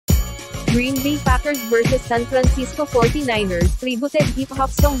Green Bay Packers vs San Francisco 49ers tributed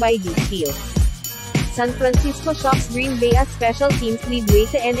hip-hop song by Skillz. San Francisco shocks Green Bay as special teams lead way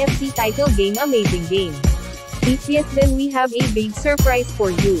to NFC title game. Amazing game. If yes, then we have a big surprise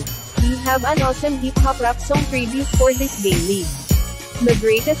for you. We have an awesome hip-hop rap song tribute for this game lead. The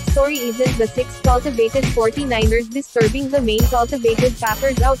greatest story isn't the 6 cultivated 49ers disturbing the main cultivated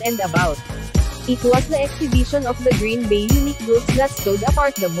Packers out and about. It was the exhibition of the Green Bay unique groups that stood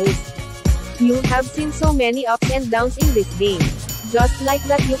apart the most. You have seen so many ups and downs in this game. Just like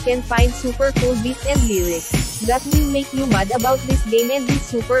that, you can find super cool beats and lyrics that will make you mad about this game and this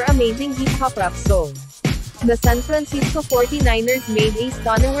super amazing hip-hop rap song. The San Francisco 49ers made a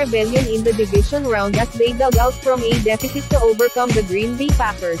stunning rebellion in the division round as they dug out from a deficit to overcome the Green Bay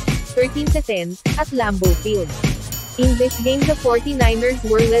Packers, 13-10, at Lambeau Field. In this game, the 49ers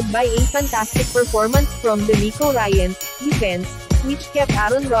were led by a fantastic performance from DeMeco Ryans' defense, which kept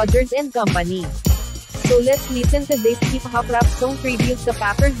Aaron Rodgers and company. So let's listen to this hip-hop rap song tribute to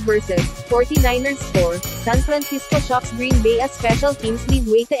Packers vs 49ers score. San Francisco shocks Green Bay as special teams lead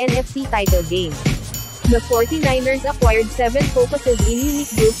way to NFC title game. The 49ers acquired 7 focuses in unique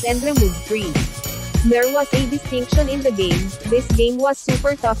groups and removed 3. There was a distinction in the game. This game was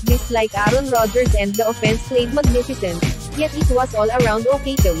super tough, just like Aaron Rodgers, and the offense played magnificent, yet it was all around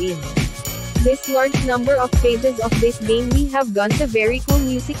okay to win. This large number of phases of this game, we have gone to very cool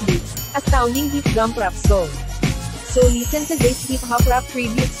music beats, astounding hip jump rap song. So listen to this hip-hop rap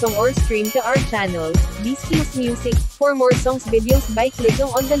tribute song or stream to our channel, Skillz Music, for more songs videos by clicking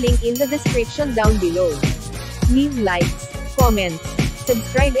on the link in the description down below. Leave likes, comments,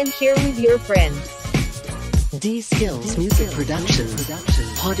 subscribe and share with your friends. Skillz Music Productions,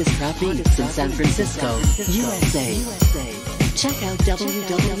 hottest rap beats in San Francisco, USA. Check out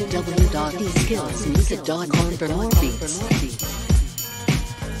www.skillzmusic.com for more beats.